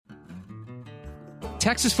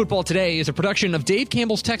Texas Football Today is a production of Dave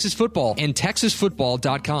Campbell's Texas Football and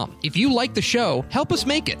TexasFootball.com. If you like the show, help us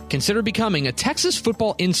make it. Consider becoming a Texas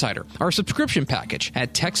Football Insider, our subscription package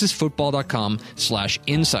at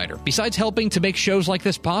TexasFootball.com/insider. Besides helping to make shows like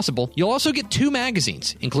this possible, you'll also get 2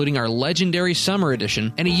 magazines, including our legendary summer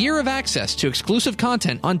edition and a year of access to exclusive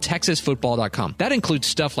content on TexasFootball.com. That includes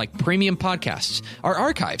stuff like premium podcasts, our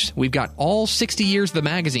archives. We've got all 60 years of the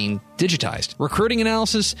magazine digitized, recruiting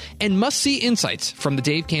analysis, and must-see insights from the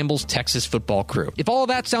Dave Campbell's Texas Football crew. If all of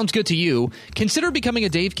that sounds good to you, consider becoming a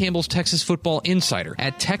Dave Campbell's Texas Football Insider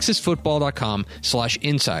at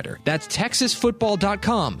TexasFootball.com/insider. That's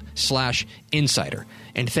TexasFootball.com/insider.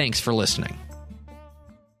 And thanks for listening.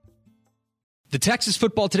 The Texas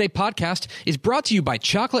Football Today podcast is brought to you by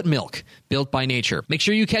Chocolate Milk, built by nature. Make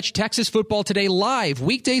sure you catch Texas Football Today live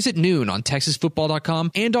weekdays at noon on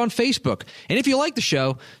TexasFootball.com and on Facebook. And if you like the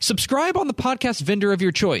show, subscribe on the podcast vendor of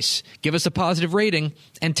your choice. Give us a positive rating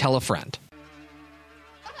and tell a friend.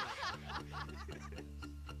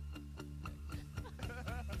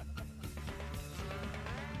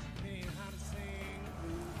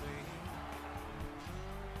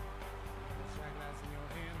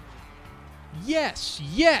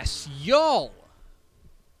 Yes, y'all.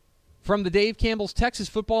 From the Dave Campbell's Texas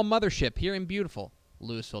Football Mothership here in beautiful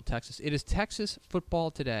Lewisville, Texas. It is Texas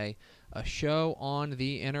Football Today, a show on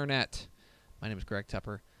the internet. My name is Greg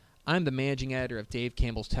Tepper. I'm the managing editor of Dave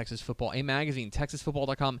Campbell's Texas Football, a magazine,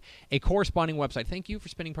 TexasFootball.com, a corresponding website. Thank you for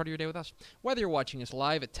spending part of your day with us, whether you're watching us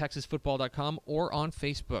live at TexasFootball.com or on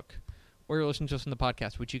Facebook, or you're listening to us on the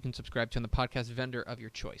podcast, which you can subscribe to on the podcast vendor of your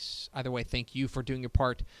choice. Either way, thank you for doing your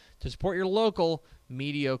part to support your local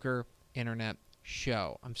mediocre internet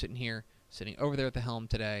show. I'm sitting over there at the helm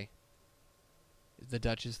today. The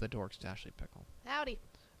Duchess, the Dorks, Ashley Pickle. Howdy.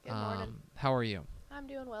 Good morning. How are you? I'm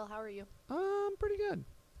doing well. How are you? Pretty good.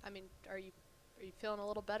 I mean, are you feeling a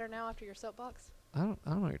little better now after your soapbox? I don't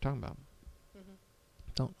know what you're talking about. Mm-hmm.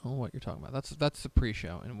 Don't know what you're talking about. That's the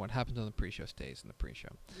pre-show, and what happens on the pre-show stays in the pre-show.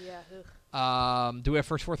 Yeah. Do we have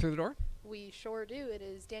first 4 through the door? We sure do. It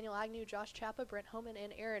is Daniel Agnew, Josh Chapa, Brent Homan,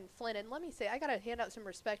 and Aaron Flynn. And let me say, I got to hand out some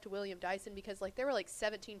respect to William Dyson because, there were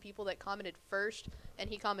 17 people that commented first, and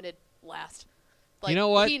he commented last. You know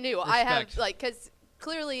what? He knew. Respect. I have, because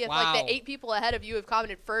clearly if, Wow. the 8 people ahead of you have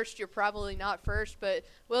commented first, you're probably not first. But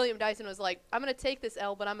William Dyson was like, I'm going to take this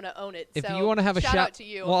L, but I'm going to own it. If so you want to have a shout out to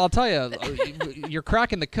you. Well, I'll tell you, you're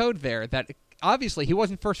cracking the code there. That obviously he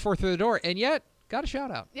wasn't first 4 through the door, and yet got a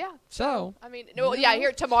shout out. Yeah. So I mean,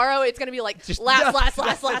 here tomorrow it's going to be Just last.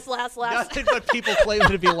 Nothing but people claiming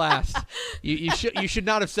to be last. You should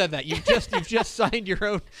not have said that. You've just signed your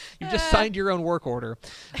own. You've just signed your own work order.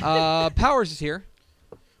 Powers is here.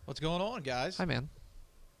 What's going on, guys? Hi, man.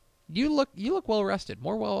 You look well rested.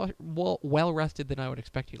 More well rested than I would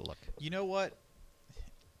expect you to look. You know what?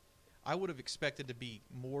 I would have expected to be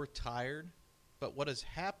more tired, but what has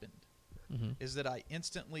happened is that I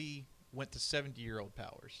instantly went to 70-year-old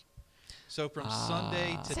Powers. So from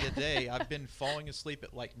Sunday to today, I've been falling asleep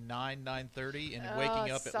at 9:30, and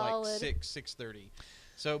waking up solid. at 6:30.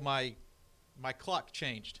 So my clock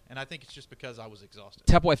changed, and I think it's just because I was exhausted.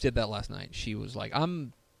 Tepwife did that last night. She was like,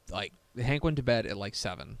 Hank went to bed at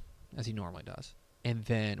 7, as he normally does. And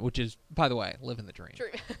then, which is, by the way, living the dream.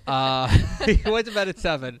 True. He went to bed at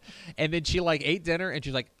 7, and then she ate dinner, and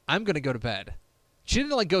she's like, I'm going to go to bed. She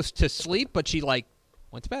didn't go to sleep, but she went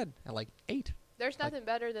to bed at 8. There's nothing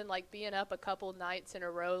better than being up a couple nights in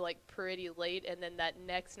a row pretty late, and then that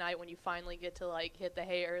next night when you finally get to hit the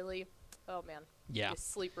hay early, oh man. Yeah. You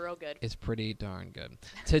just sleep real good. It's pretty darn good.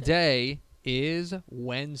 Today is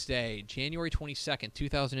Wednesday, January 22nd,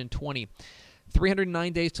 2020.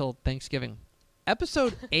 309 days till Thanksgiving.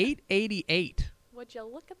 Episode 888. Would you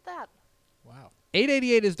look at that? Wow.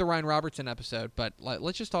 888 is the Ryan Robertson episode, but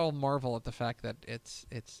let's just all marvel at the fact that it's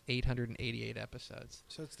 888 episodes.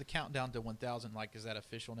 So it's the countdown to 1,000. Is that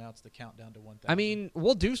official now? It's the countdown to 1,000. I mean,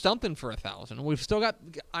 we'll do something for 1,000. We've still got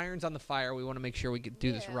irons on the fire. We want to make sure we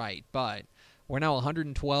do this right, but we're now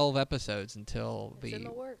 112 episodes until it's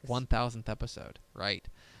the works. 1,000th episode, right?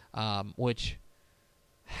 Which,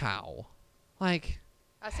 how? I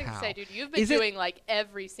was going to say, dude, you've been doing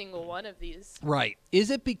every single one of these. Right.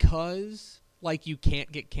 Is it because you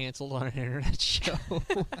can't get canceled on an internet show?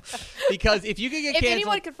 Because if you could get canceled, if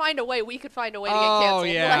anyone could find a way, we could find a way to get canceled. Oh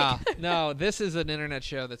yeah. No, this is an internet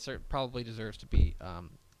show that probably deserves to be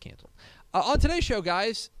canceled. On today's show,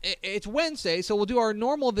 guys, it's Wednesday, so we'll do our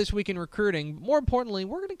normal This Week in Recruiting. More importantly,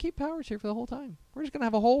 we're going to keep Powers here for the whole time. We're just going to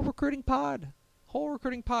have a whole recruiting pod,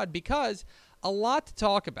 because a lot to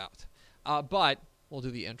talk about. But we'll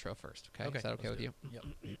do the intro first, okay? Is that okay with you? Yep.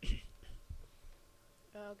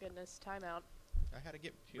 Oh, goodness. Timeout. I had to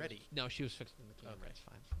get ready. No, she was fixing the camera. Okay. It's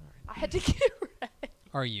fine. All right. I had to get ready.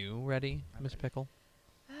 Are you ready, I'm Miss ready. Pickle?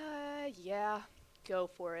 Yeah. Go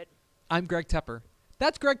for it. I'm Greg Tepper.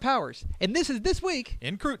 That's Greg Powers. And this is This Week.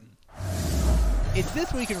 In Cruton. It's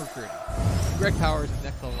This Week in Recruiting. Greg Powers is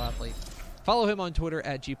Next Level Athlete. Follow him on Twitter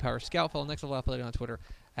at GPowersScout. Follow Next Level Athlete on Twitter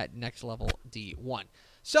at NextLevelD1.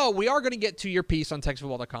 So we are going to get to your piece on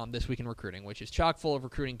TexasFootball.com, This Week in Recruiting, which is chock full of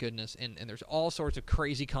recruiting goodness, and there's all sorts of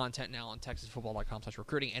crazy content now on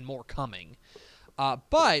TexasFootball.com/recruiting and more coming.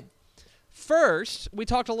 But first, we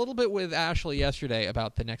talked a little bit with Ashley yesterday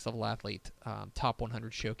about the Next Level Athlete Top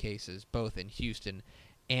 100 showcases, both in Houston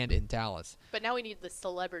and in Dallas. But now we need the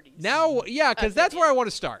celebrities. Now, yeah, because that's where I want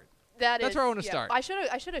to start. That's where I want to start. I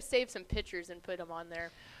should have saved some pictures and put them on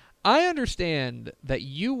there. I understand that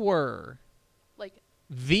you were Like,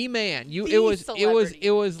 the man. The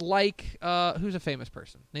It was like who's a famous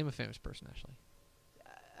person? Name a famous person, Ashley.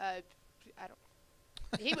 I don't.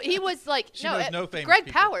 He was like She knows no famous Greg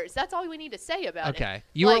people. Powers. That's all we need to say about it. Okay,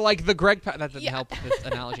 you were Like- like the Greg. That doesn't Yeah. help this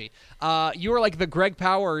analogy. You were like the Greg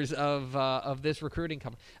Powers of this recruiting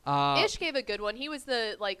company. Ish gave a good one. He was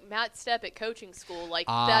the Matt Stepp at coaching school. Like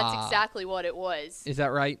Ah. that's exactly what it was. Is that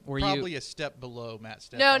right? Were Probably you? a step below Matt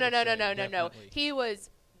Stepp. No. I would say, No. definitely. He was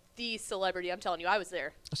the celebrity. I'm telling you, I was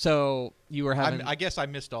there. So you were having. I guess I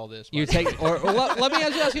missed all this. You by the way. take or let me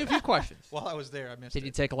ask you a few questions. While I was there, I missed Did it.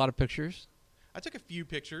 you take a lot of pictures? I took a few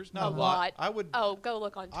pictures, not A a lot. lot. I would. Oh, go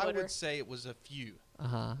look on I Twitter. would say it was a few,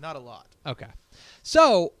 Uh-huh. not a lot. Okay.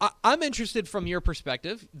 So I'm interested from your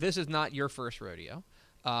perspective. This is not your first rodeo.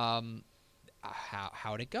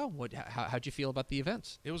 How'd it go? How'd you feel about the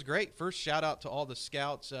events? It was great. First, shout out to all the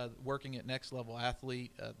scouts working at Next Level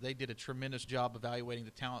Athlete. They did a tremendous job evaluating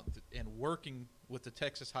the talent and working with the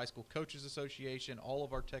Texas High School Coaches Association, all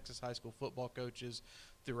of our Texas high school football coaches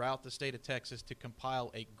throughout the state of Texas to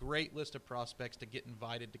compile a great list of prospects to get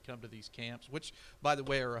invited to come to these camps, which, by the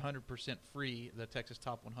way, are 100% free. The Texas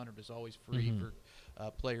Top 100 is always free for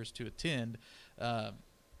players to attend.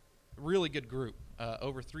 Really good group.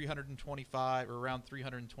 Over 325 or around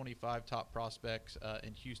 325 top prospects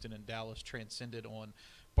in Houston and Dallas transcended on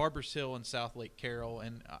Barbers Hill and South Lake Carroll,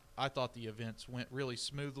 and I thought the events went really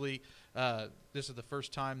smoothly. This is the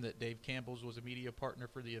first time that Dave Campbell's was a media partner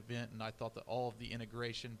for the event, and I thought that all of the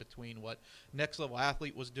integration between what Next Level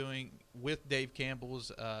Athlete was doing with Dave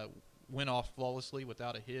Campbell's went off flawlessly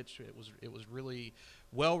without a hitch. It was really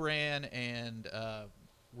well ran, and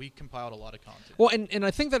we compiled a lot of content. Well, and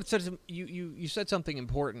I think that it says you said something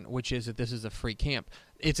important, which is that this is a free camp.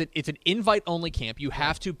 It's an invite only camp. You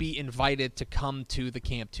have to be invited to come to the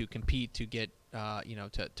camp to compete, to get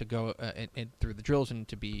to go and through the drills and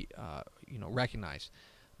to be recognized.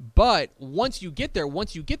 But once you get there,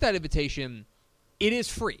 once you get that invitation, it is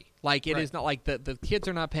free. Like it is not like the kids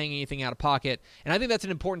are not paying anything out of pocket. And I think that's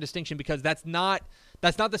an important distinction because that's not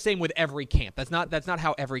the same with every camp. That's not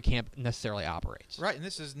how every camp necessarily operates. Right, and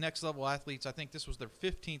this is Next Level Athletes. I think this was their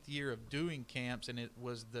 15th year of doing camps, and it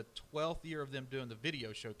was the 12th year of them doing the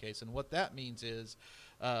video showcase. And what that means is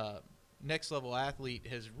Next Level Athlete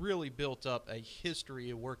has really built up a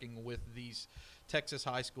history of working with these Texas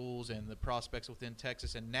high schools and the prospects within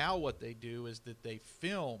Texas. And now what they do is that they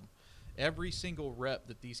film every single rep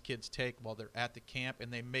that these kids take while they're at the camp,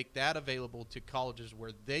 and they make that available to colleges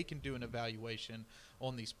where they can do an evaluation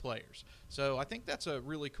on these players. So I think that's a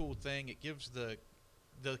really cool thing. It gives the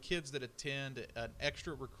kids that attend an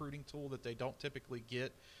extra recruiting tool that they don't typically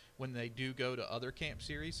get when they do go to other camp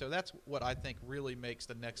series. So that's what I think really makes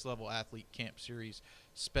the Next Level Athlete Camp Series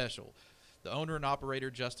special. The owner and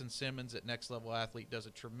operator, Justin Simmons at Next Level Athlete, does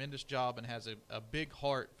a tremendous job and has a big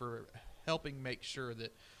heart for helping make sure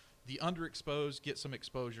that the underexposed get some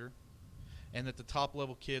exposure and that the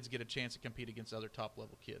top-level kids get a chance to compete against other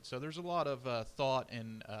top-level kids. So there's a lot of thought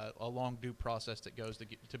and a long due process that goes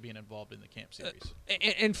to being involved in the camp series.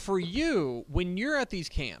 And for you, when you're at these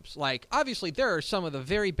camps, like obviously there are some of the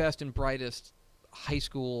very best and brightest high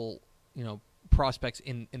school, prospects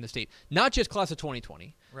in the state. Not just class of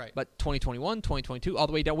 2020, Right. but 2021, 2022, all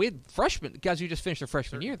the way down. We had freshmen, guys who just finished their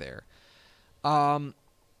freshman year there.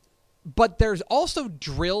 But there's also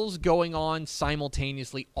drills going on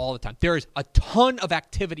simultaneously all the time. There's a ton of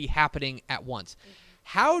activity happening at once.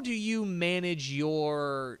 How do you manage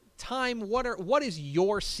your time? What is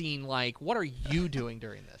your scene like? What are you doing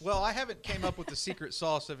during this? Well, I haven't came up with the secret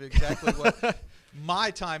sauce of exactly what my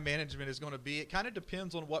time management is going to be. It kind of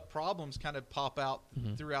depends on what problems kind of pop out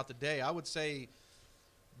throughout the day. I would say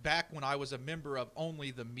back when I was a member of only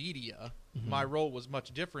the media, my role was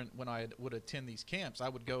much different when I would attend these camps. I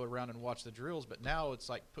would go around and watch the drills, but now it's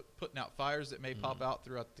like putting out fires that may pop out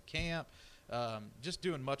throughout the camp, just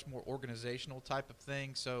doing much more organizational type of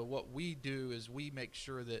thing. So what we do is we make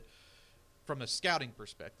sure that from a scouting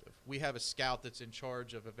perspective, we have a scout that's in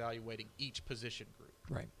charge of evaluating each position group.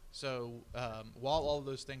 Right. So while all of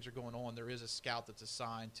those things are going on, there is a scout that's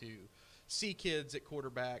assigned to see kids at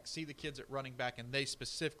quarterback, see the kids at running back, and they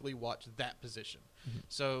specifically watch that position. Mm-hmm.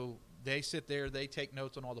 So they sit there, they take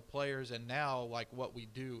notes on all the players, and now like what we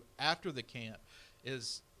do after the camp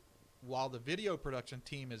is while the video production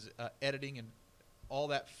team is editing and all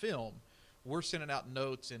that film, we're sending out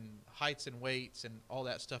notes and heights and weights and all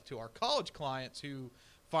that stuff to our college clients who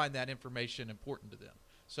find that information important to them.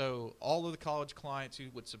 So all of the college clients who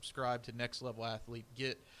would subscribe to Next Level Athlete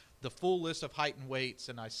get the full list of height and weights,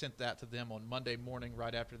 and I sent that to them on Monday morning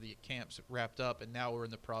right after the camps wrapped up, and now we're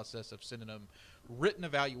in the process of sending them written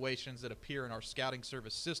evaluations that appear in our scouting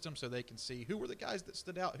service system so they can see who were the guys that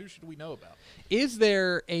stood out, who should we know about. Is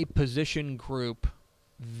there a position group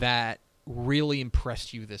that really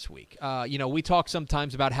impressed you this week? We talk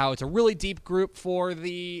sometimes about how it's a really deep group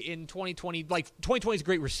in 2020. Like 2020 is a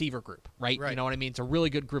great receiver group, right? You know what I mean? It's a really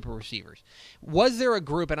good group of receivers. Was there a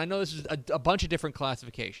group, and I know this is a bunch of different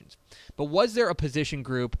classifications, but was there a position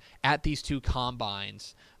group at these two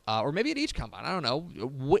combines, or maybe at each combine, I don't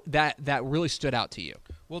know, that really stood out to you?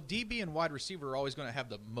 Well, DB and wide receiver are always going to have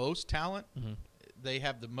the most talent. Mm-hmm. They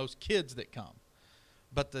have the most kids that come.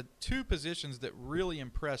 But the two positions that really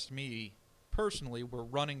impressed me personally were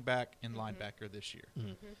running back and linebacker this year.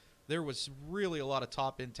 Mm-hmm. There was really a lot of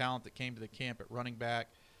top-end talent that came to the camp at running back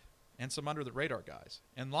and some under-the-radar guys.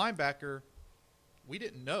 And linebacker, we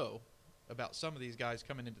didn't know about some of these guys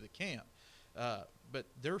coming into the camp. But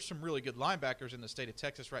there are some really good linebackers in the state of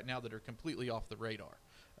Texas right now that are completely off the radar.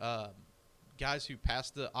 Guys who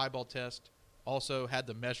passed the eyeball test, also had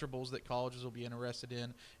the measurables that colleges will be interested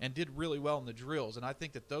in, and did really well in the drills. And I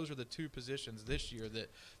think that those are the two positions this year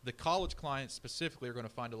that the college clients specifically are going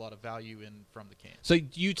to find a lot of value in from the camp. So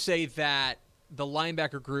you'd say that the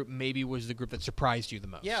linebacker group maybe was the group that surprised you the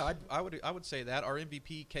most? Yeah, I would say that. Our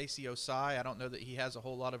MVP, Casey Osai, I don't know that he has a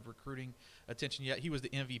whole lot of recruiting attention yet. He was the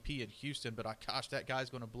MVP in Houston, but gosh, that guy's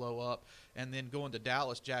going to blow up. And then going to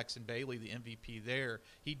Dallas, Jackson Bailey, the MVP there.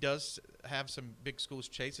 He does have some big schools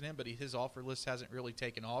chasing him, but his offer list hasn't really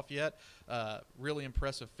taken off yet. Really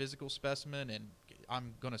impressive physical specimen, and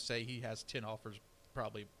I'm going to say he has 10 offers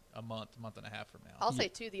probably a month and a half from now. I'll say,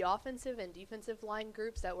 too, the offensive and defensive line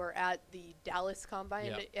groups that were at the Dallas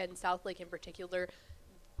Combine and Southlake in particular,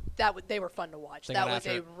 they were fun to watch. That was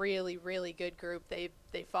a really, really good group. They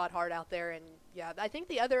fought hard out there. And, yeah, I think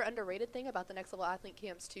the other underrated thing about the Next Level Athlete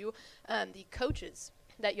camps, too, the coaches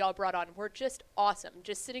that y'all brought on were just awesome.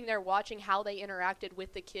 Just sitting there watching how they interacted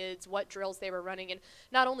with the kids, what drills they were running, and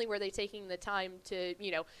not only were they taking the time to,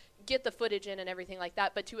 get the footage in and everything like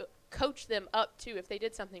that, but to coach them up too. If they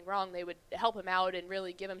did something wrong, they would help them out and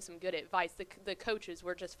really give them some good advice. The coaches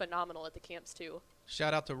were just phenomenal at the camps too.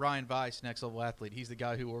 Shout out to Ryan Weiss, Next Level Athlete. He's the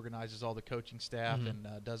guy who organizes all the coaching staff and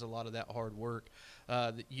does a lot of that hard work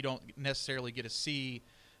that you don't necessarily get to see.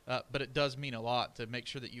 But it does mean a lot to make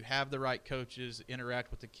sure that you have the right coaches,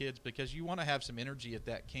 interact with the kids, because you want to have some energy at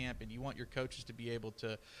that camp, and you want your coaches to be able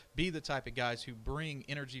to be the type of guys who bring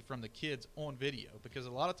energy from the kids on video, because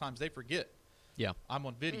a lot of times they forget. Yeah, I'm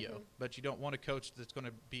on video, but you don't want a coach that's going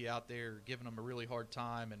to be out there giving them a really hard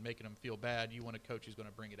time and making them feel bad. You want a coach who's going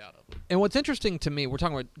to bring it out of them. And what's interesting to me, we're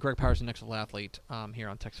talking about Greg Powers, the Next Level Athlete, here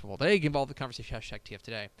on Texas Football Today. Give all the conversation, #TF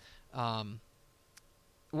Today.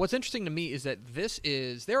 What's interesting to me is that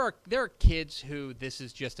there are kids who this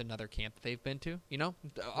is just another camp that they've been to,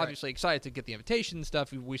 obviously excited to get the invitation and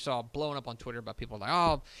stuff. We saw blowing up on Twitter about people like,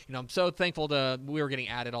 I'm so thankful we were getting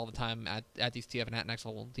added all the time at DCTF and at Next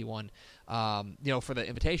Level D1, for the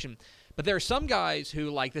invitation. But there are some guys who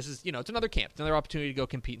this is, it's another camp, it's another opportunity to go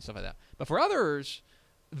compete and stuff like that. But for others,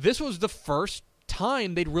 this was the first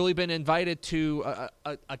time they'd really been invited to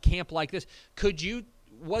a camp like this.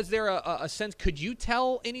 Was there a sense, could you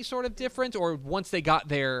tell any sort of difference, or once they got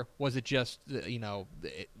there, was it just, the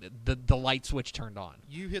light switch turned on?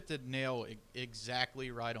 You hit the nail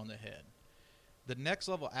exactly right on the head. The Next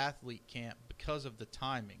Level Athlete camp, because of the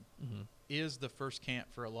timing, is the first camp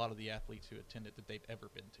for a lot of the athletes who attended that they've ever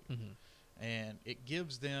been to. And it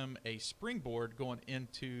gives them a springboard going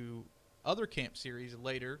into other camp series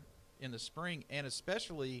later in the spring, and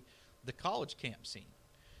especially the college camp scene.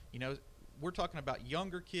 We're talking about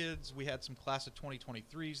younger kids. We had some class of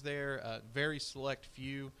 2023s there, a very select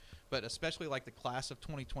few, but especially the class of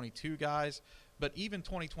 2022 guys, but even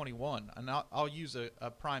 2021. And I'll use a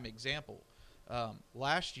prime example.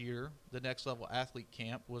 Last year, the Next Level Athlete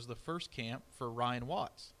camp was the first camp for Ryan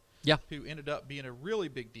Watts, who ended up being a really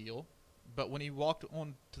big deal But when he walked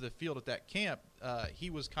onto the field at that camp, he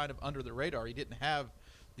was kind of under the radar. He didn't have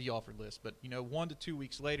the offer list. But, 1 to 2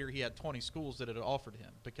 weeks later, he had 20 schools that had offered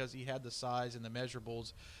him because he had the size and the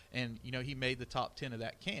measurables. And, he made the top 10 of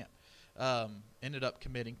that camp. Ended up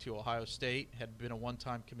committing to Ohio State, had been a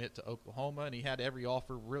one-time commit to Oklahoma, and he had every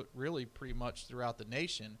offer really pretty much throughout the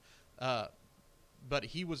nation. But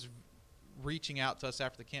he was reaching out to us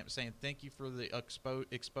after the camp saying, thank you for the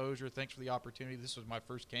exposure, thanks for the opportunity. This was my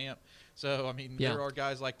first camp. So, there are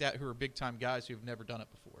guys like that who are big-time guys who've never done it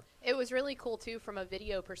before. It was really cool, too, from a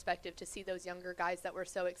video perspective to see those younger guys that were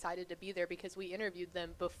so excited to be there because we interviewed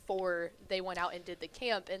them before they went out and did the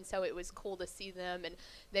camp, and so it was cool to see them, and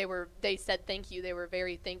they said thank you. They were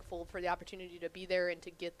very thankful for the opportunity to be there and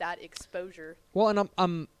to get that exposure. Well,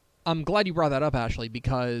 and I'm glad you brought that up, Ashley,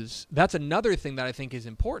 because that's another thing that I think is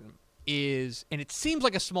important. And it seems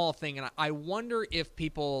like a small thing, and I wonder if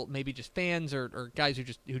people, maybe just fans or guys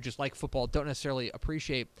who just like football, don't necessarily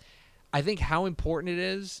appreciate, I think, how important it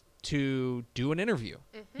is to do an interview.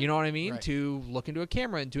 Mm-hmm. You know what I mean? Right. To look into a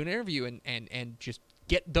camera and do an interview and just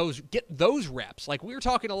get those reps. Like we were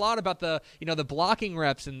talking a lot about the blocking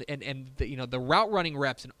reps and the route running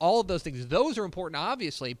reps and all of those things. Those are important,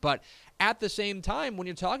 obviously, but at the same time, when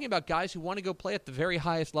you're talking about guys who want to go play at the very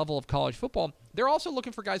highest level of college football, they're also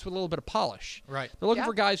looking for guys with a little bit of polish. Right. They're looking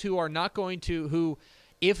for guys who are not going to, who,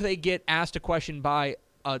 if they get asked a question by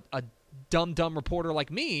a dumb reporter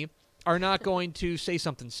like me, are not going to say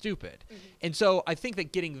something stupid. Mm-hmm. And so I think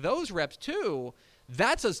that getting those reps too,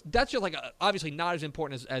 that's just like obviously not as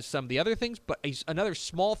important as some of the other things, but another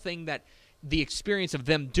small thing that the experience of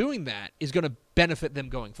them doing that is going to benefit them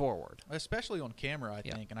going forward. Especially on camera, I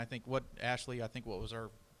think. And I think what was our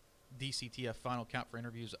DCTF final count for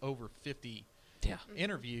interviews, over 50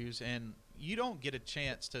 interviews, and you don't get a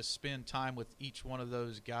chance to spend time with each one of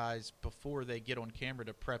those guys before they get on camera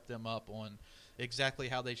to prep them up on exactly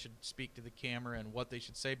how they should speak to the camera and what they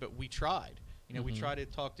should say. But we tried. We tried to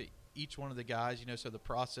talk to each one of the guys, so the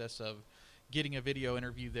process of getting a video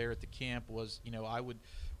interview there at the camp was, I would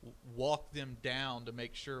walk them down to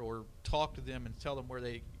make sure, or talk to them and tell them where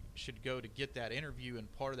they should go to get that interview,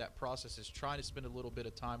 and part of that process is trying to spend a little bit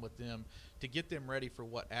of time with them to get them ready for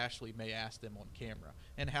what Ashley may ask them on camera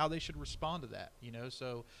and how they should respond to that.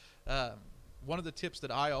 So one of the tips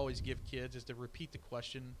that I always give kids is to repeat the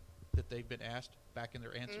question that they've been asked back in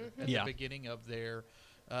their answer at the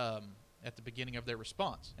beginning of their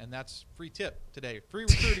response. And that's free tip today. Free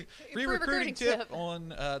recruiting tip on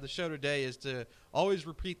the show today is to always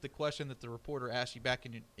repeat the question that the reporter asks you back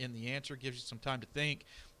in the answer. Gives you some time to think.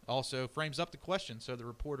 Also frames up the question so the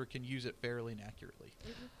reporter can use it fairly and accurately.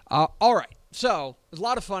 All right. So there's a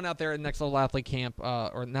lot of fun out there at Next Level Athlete Camp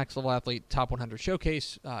or Next Level Athlete Top 100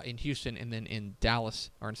 Showcase in Houston and then in Dallas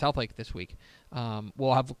or in South Lake this week.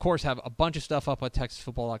 We'll of course have a bunch of stuff up at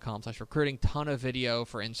TexasFootball.com/recruiting, ton of video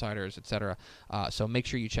for insiders, etc. So make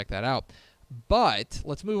sure you check that out. But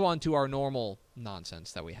let's move on to our normal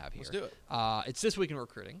nonsense that we have here. Let's do it. It's This Week in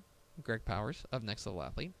Recruiting. Greg Powers of Next Level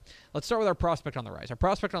Athlete. Let's start with our prospect on the rise. Our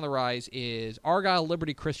prospect on the rise is Argyle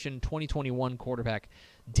Liberty Christian 2021 quarterback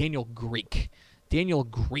Daniel Greek. A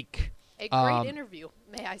great interview,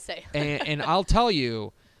 may I say. and I'll tell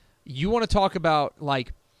you, you want to talk about,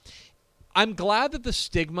 I'm glad that the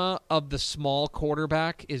stigma of the small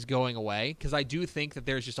quarterback is going away, because I do think that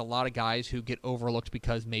there's just a lot of guys who get overlooked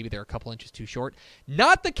because maybe they're a couple inches too short.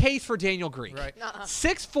 Not the case for Daniel Greek. Right.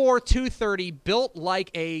 6'4", 230, built like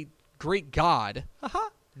a Greek god.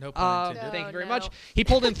 No pun intended. Thank you very much. He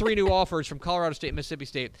pulled in 3 new offers from Colorado State, Mississippi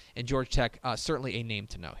State, and Georgia Tech. Certainly a name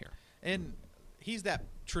to know here. And he's that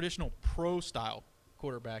traditional pro-style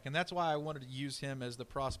quarterback, and that's why I wanted to use him as the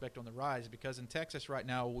prospect on the rise, because in Texas right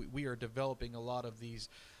now we are developing a lot of these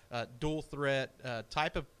dual threat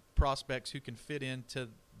type of prospects who can fit into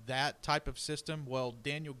that type of system. Well,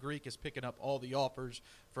 Daniel Greek is picking up all the offers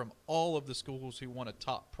from all of the schools who want a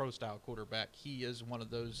top pro-style quarterback. He is one of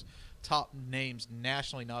those top names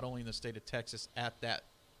nationally, not only in the state of Texas, at that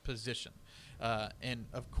position. And,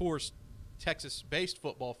 of course, Texas-based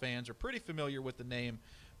football fans are pretty familiar with the name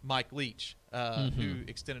Mike Leach, who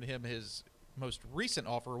extended him his most recent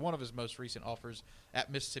offer, one of his most recent offers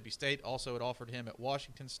at Mississippi State. Also, it offered him at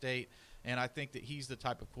Washington State, and I think that he's the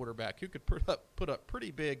type of quarterback who could put up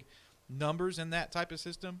pretty big numbers in that type of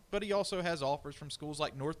system. But he also has offers from schools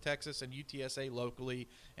like North Texas and UTSA locally,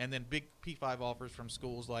 and then big P5 offers from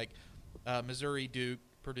schools like Missouri, Duke,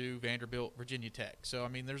 Purdue, Vanderbilt, Virginia Tech. So,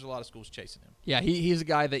 there's a lot of schools chasing him. Yeah, he's a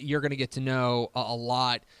guy that you're going to get to know a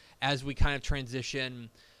lot as we kind of transition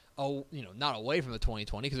not away from the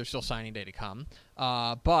 2020 because there's still signing day to come,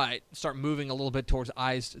 but start moving a little bit towards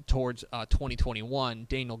 2021.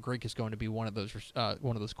 Daniel Greek is going to be one of those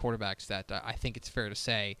quarterbacks that I think it's fair to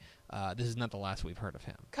say this is not the last we've heard of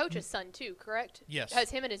him. Coach's son too, correct? Yes.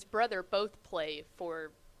 Has him and his brother both play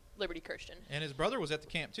for Liberty Christian. And his brother was at the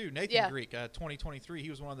camp too. Nathan Greek, 2023. He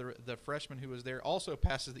was one of the freshmen who was there. Also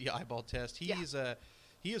passes the eyeball test. He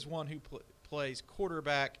is one who plays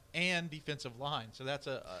quarterback and defensive line. So that's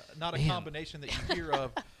not a combination that you hear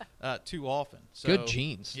of too often. So, good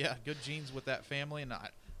genes. Yeah, good genes with that family. And I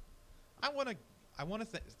want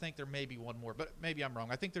to think there may be one more, but maybe I'm wrong.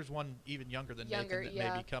 I think there's one even younger than Nathan that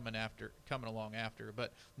may be coming along after.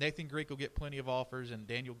 But Nathan Greek will get plenty of offers, and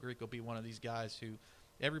Daniel Greek will be one of these guys who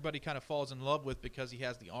everybody kind of falls in love with because he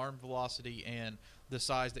has the arm velocity and the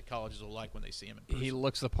size that colleges will like when they see him in person. He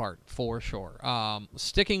looks the part, for sure.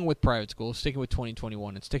 Sticking with private schools, sticking with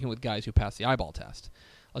 2021, and sticking with guys who pass the eyeball test,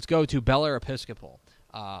 let's go to Bel Air Episcopal.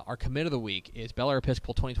 Our commit of the week is Bel Air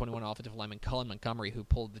Episcopal 2021 offensive lineman Cullen Montgomery, who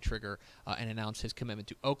pulled the trigger and announced his commitment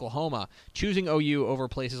to Oklahoma, choosing OU over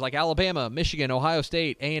places like Alabama, Michigan, Ohio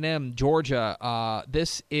State, A&M, Georgia.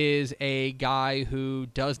 This is a guy who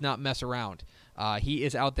does not mess around. He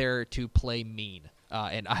is out there to play mean.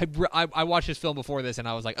 And I watched his film before this, and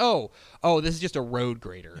I was like, oh, this is just a road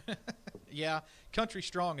grader. Yeah, country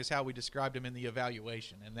strong is how we described him in the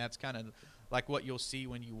evaluation, and that's kind of like what you'll see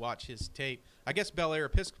when you watch his tape. I guess Bel Air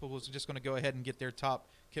Episcopal was just going to go ahead and get their top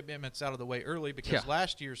commitments out of the way early because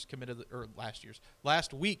last week's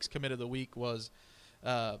commit of the week was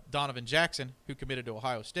Donovan Jackson, who committed to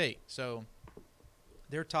Ohio State. So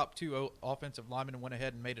their top two offensive linemen went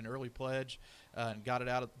ahead and made an early pledge and got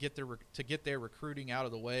it get their recruiting out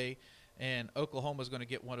of the way. And Oklahoma's going to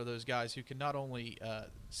get one of those guys who can not only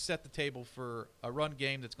set the table for a run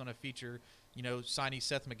game that's going to feature, signee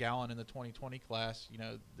Seth McGowan in the 2020 class.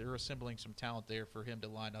 They're assembling some talent there for him to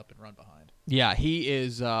line up and run behind. Yeah, he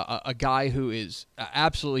is a guy who is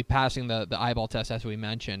absolutely passing the eyeball test, as we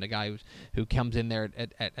mentioned. A guy who comes in there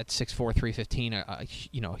at 6'4", 315, a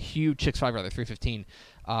huge 6'5", 315.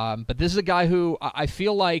 But this is a guy who I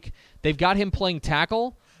feel like they've got him playing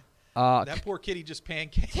tackle. That poor kid, he just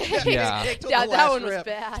pancaked. That one was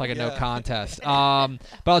bad. It's like a no contest. But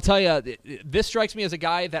I'll tell you, this strikes me as a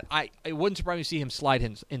guy that it wouldn't surprise me to see him slide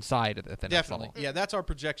inside at the next level. Yeah, that's our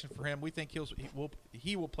projection for him. We think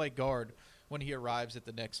he will play guard when he arrives at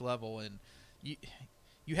the next level. And you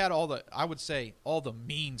had all the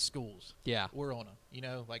mean schools. Yeah, were on him.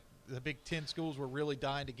 Like the Big Ten schools were really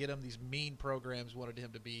dying to get him. These mean programs wanted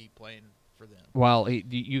him to be playing for them. Well,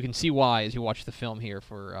 you can see why as you watch the film here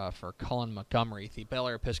for Cullen Montgomery. The Bel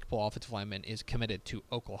Air Episcopal offensive lineman is committed to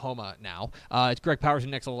Oklahoma now. It's Greg Powers,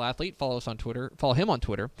 Next Level Athlete. Follow us on Twitter. Follow him on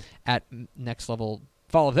Twitter at Next Level.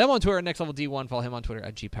 Follow them on Twitter at Next Level D1. Follow him on Twitter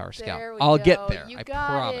at GPowerScout. I'll get there. I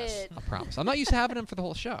promise. I'm not used to having him for the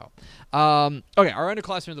whole show. Okay, our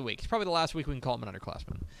underclassman of the week. It's probably the last week we can call him an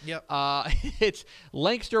underclassman. Yep. It's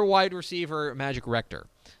Lancaster wide receiver Magic Rector.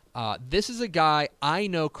 This is a guy I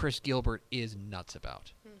know Chris Gilbert is nuts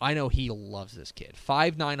about. I know he loves this kid.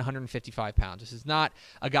 5'9", 155 pounds. This is not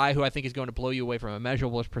a guy who I think is going to blow you away from a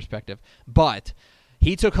measurables perspective, but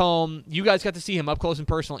he took home – you guys got to see him up close and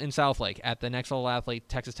personal in Southlake at the Next Level Athlete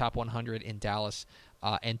Texas Top 100 in Dallas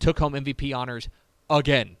and took home MVP honors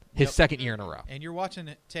again, his second year in a row. And you're watching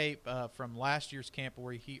tape from last year's camp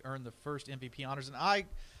where he earned the first MVP honors. And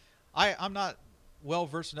I'm not –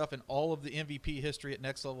 well-versed enough in all of the MVP history at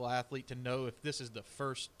Next Level Athlete to know if this is the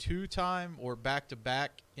first two-time or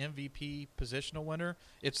back-to-back MVP positional winner.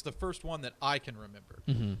 It's the first one that I can remember.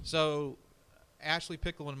 Mm-hmm. So Ashley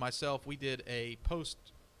Pickle and myself, we did a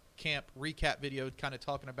post-camp recap video kind of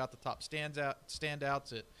talking about the top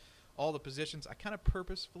standouts at all the positions. I kind of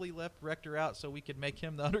purposefully left Rector out so we could make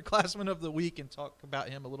him the underclassman of the week and talk about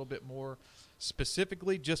him a little bit more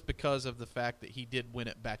specifically just because of the fact that he did win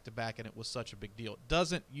it back-to-back and it was such a big deal. It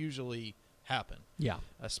doesn't usually happen. Yeah.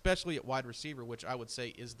 Especially at wide receiver, which I would say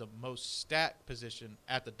is the most stacked position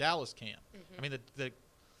at the Dallas camp. Mm-hmm. I mean,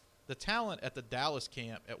 the talent at the Dallas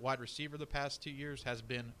camp at wide receiver the past 2 years has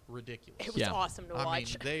been ridiculous. It was awesome to watch. I mean,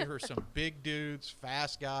 they are some big dudes,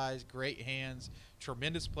 fast guys, great hands,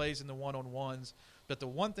 tremendous plays in the one-on-ones. But the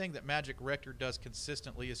one thing that Magic Rector does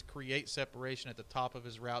consistently is create separation at the top of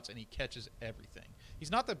his routes, and he catches everything.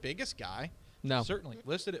 He's not the biggest guy. No. Certainly.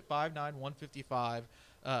 Listed at 5'9", 155.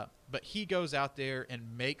 But he goes out there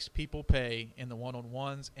and makes people pay in the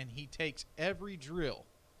one-on-ones, and he takes every drill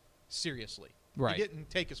seriously. Right. He didn't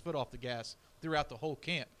take his foot off the gas throughout the whole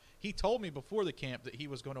camp. He told me before the camp that he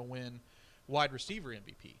was going to win wide receiver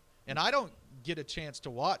MVP. And I don't get a chance to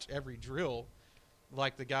watch every drill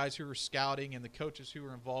like the guys who are scouting and the coaches who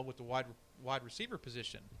are involved with the wide receiver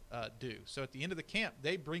position do. So at the end of the camp,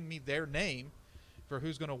 they bring me their name for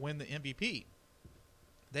who's going to win the MVP.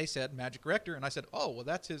 They said Magic Rector, and I said, oh, well,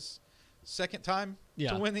 that's his second time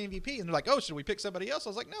to win the MVP. And they're like, oh, should we pick somebody else? I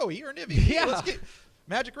was like, no, he earned MVP. Yeah. Let's get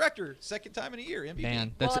Magic Rector, second time in a year, MVP.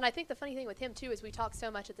 Man, well, and I think the funny thing with him, too, is we talk so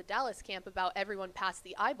much at the Dallas camp about everyone passed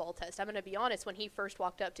the eyeball test. I'm going to be honest, when he first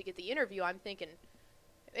walked up to get the interview, I'm thinking,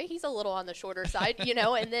 hey, he's a little on the shorter side, you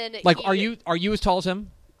know, and then like, are you as tall as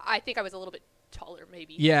him? I think I was a little bit taller,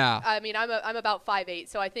 maybe. Yeah. I mean, I'm about 5'8",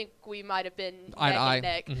 so I think we might have been neck and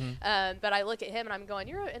neck. Mm-hmm. But I look at him and I'm going,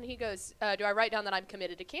 and he goes, do I write down that I'm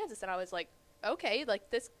committed to Kansas? And I was like, okay, like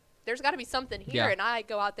there's got to be something here. Yeah. And I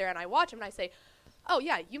go out there and I watch him and I say, oh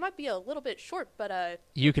yeah, you might be a little bit short, but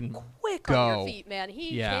you can quick go on your feet, man.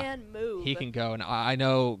 He can move. He can go, and I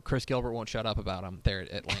know Chris Gilbert won't shut up about him there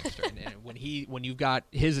at Lancaster. And when you've got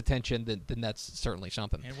his attention, then that's certainly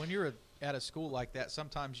something. And when you're at a school like that,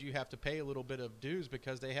 sometimes you have to pay a little bit of dues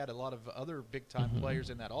because they had a lot of other big-time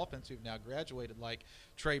players in that offense who've now graduated, like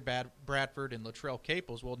Trey Bradford and Latrell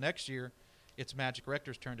Caples. Well, next year, it's Magic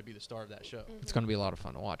Rector's turn to be the star of that show. It's going to be a lot of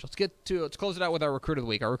fun to watch. Let's close it out with our Recruit of the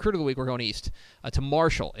Week. Our Recruit of the Week, we're going east to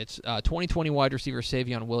Marshall. It's 2020 wide receiver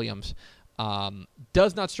Savion Williams.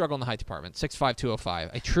 Does not struggle in the height department, 6'5",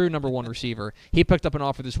 205, a true number one receiver. He picked up an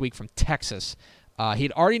offer this week from Texas. He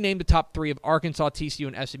had already named the top three of Arkansas,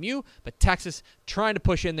 TCU, and SMU, but Texas trying to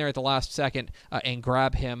push in there at the last second and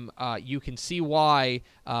grab him. You can see why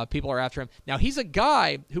people are after him. Now, he's a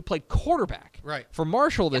guy who played quarterback for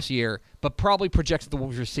Marshall this year, but probably projects the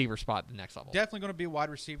receiver spot at the next level. Definitely going to be a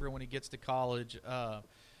wide receiver when he gets to college.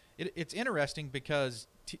 It's interesting because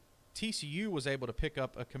TCU was able to pick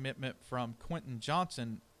up a commitment from Quentin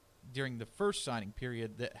Johnson during the first signing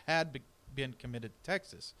period that had been committed to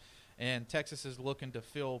Texas. And Texas is looking to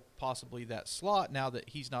fill possibly that slot now that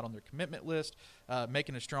he's not on their commitment list,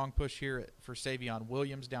 making a strong push here for Savion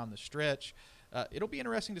Williams down the stretch. It'll be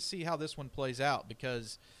interesting to see how this one plays out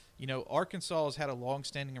because, you know, Arkansas has had a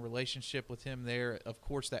long-standing relationship with him there. Of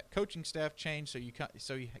course, that coaching staff changed, so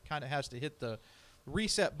he kind of has to hit the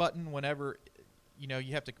reset button whenever, you know,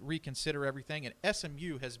 you have to reconsider everything. And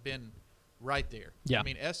SMU has been right there. Yeah. I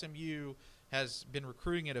mean, SMU has been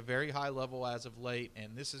recruiting at a very high level as of late,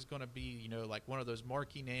 and this is going to be, you know, like one of those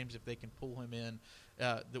marquee names if they can pull him in.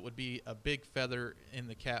 That would be a big feather in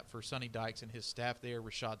the cap for Sonny Dykes and his staff there.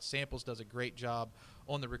 Rashad Samples does a great job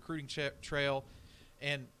on the recruiting trail,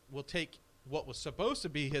 and will take what was supposed to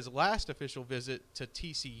be his last official visit to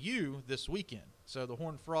TCU this weekend. So the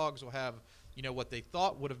Horned Frogs will have, you know, what they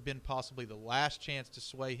thought would have been possibly the last chance to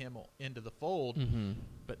sway him into the fold.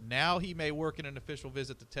 But now he may work in an official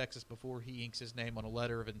visit to Texas before he inks his name on a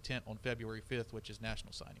letter of intent on February 5th, which is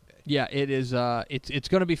National Signing Day. Yeah, it is. It's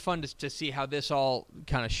going to be fun to see how this all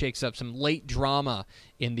kind of shakes up. Some late drama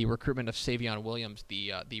in the recruitment of Savion Williams,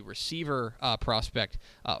 the receiver prospect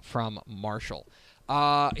from Marshall.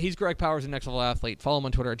 He's Greg Powers, a Next Level Athlete. Follow him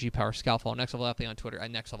on Twitter at GPowersScout. Follow Next Level Athlete on Twitter at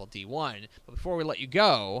Next Level D1. But before we let you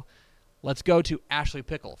go, let's go to Ashley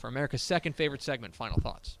Pickle for America's second favorite segment. Final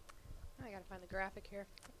thoughts. I gotta find the graphic here.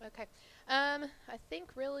 Okay. I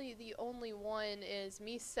think really the only one is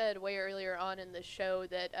me said way earlier on in the show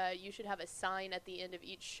that you should have a sign at the end of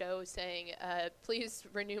each show saying, "Please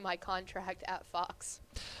renew my contract at Fox."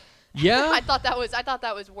 Yeah. I thought that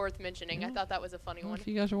was worth mentioning. I thought that was a funny one. If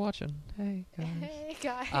you guys are watching, hey guys. Hey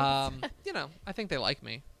guys. You know, I think they like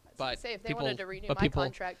me. But say if they people, wanted to renew but my people,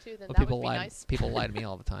 contract too, then but that people would be lie, nice. People lie to me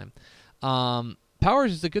all the time.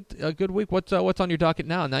 Powers is a good week. What's on your docket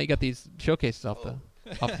now? Now you got these showcases off the.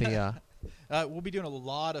 We'll be doing a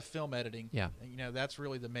lot of film editing. Yeah. You know, that's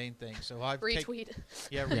really the main thing. So I've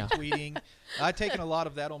retweeting. I've taken a lot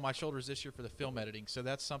of that on my shoulders this year for the film editing. So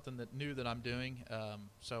that's something new that I'm doing.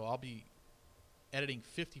 So I'll be editing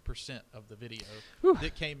 50% of the video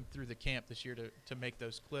that came through the camp this year to make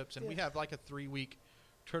those clips. And we have like a 3-week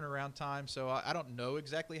turnaround time. So I don't know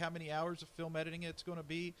exactly how many hours of film editing it's going to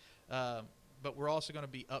be. But we're also going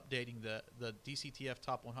to be updating the DCTF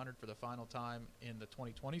Top 100 for the final time in the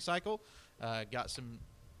 2020 cycle. Got some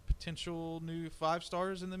potential new 5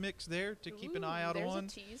 stars in the mix there to keep an eye out on. A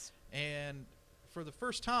tease. And for the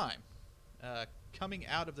first time, coming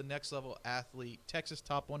out of the Next Level Athlete Texas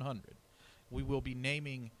Top 100, we will be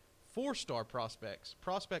naming 4-star prospects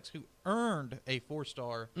who earned a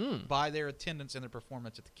 4-star by their attendance and their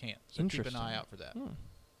performance at the camp. So keep an eye out for that.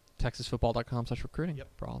 TexasFootball.com/recruiting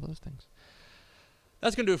for all those things.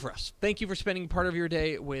 That's going to do it for us. Thank you for spending part of your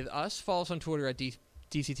day with us. Follow us on Twitter at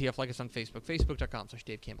DCTF. Like us on Facebook,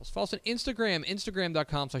 Facebook.com/Dave Campbell's. Follow us on Instagram,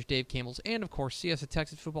 Instagram.com/Dave Campbell's. And, of course, see us at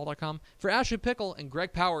TexasFootball.com. For Ashley Pickle and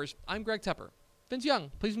Greg Powers, I'm Greg Tepper. Vince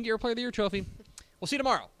Young, please get your Player of the Year trophy. We'll see you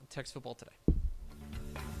tomorrow on Texas Football Today.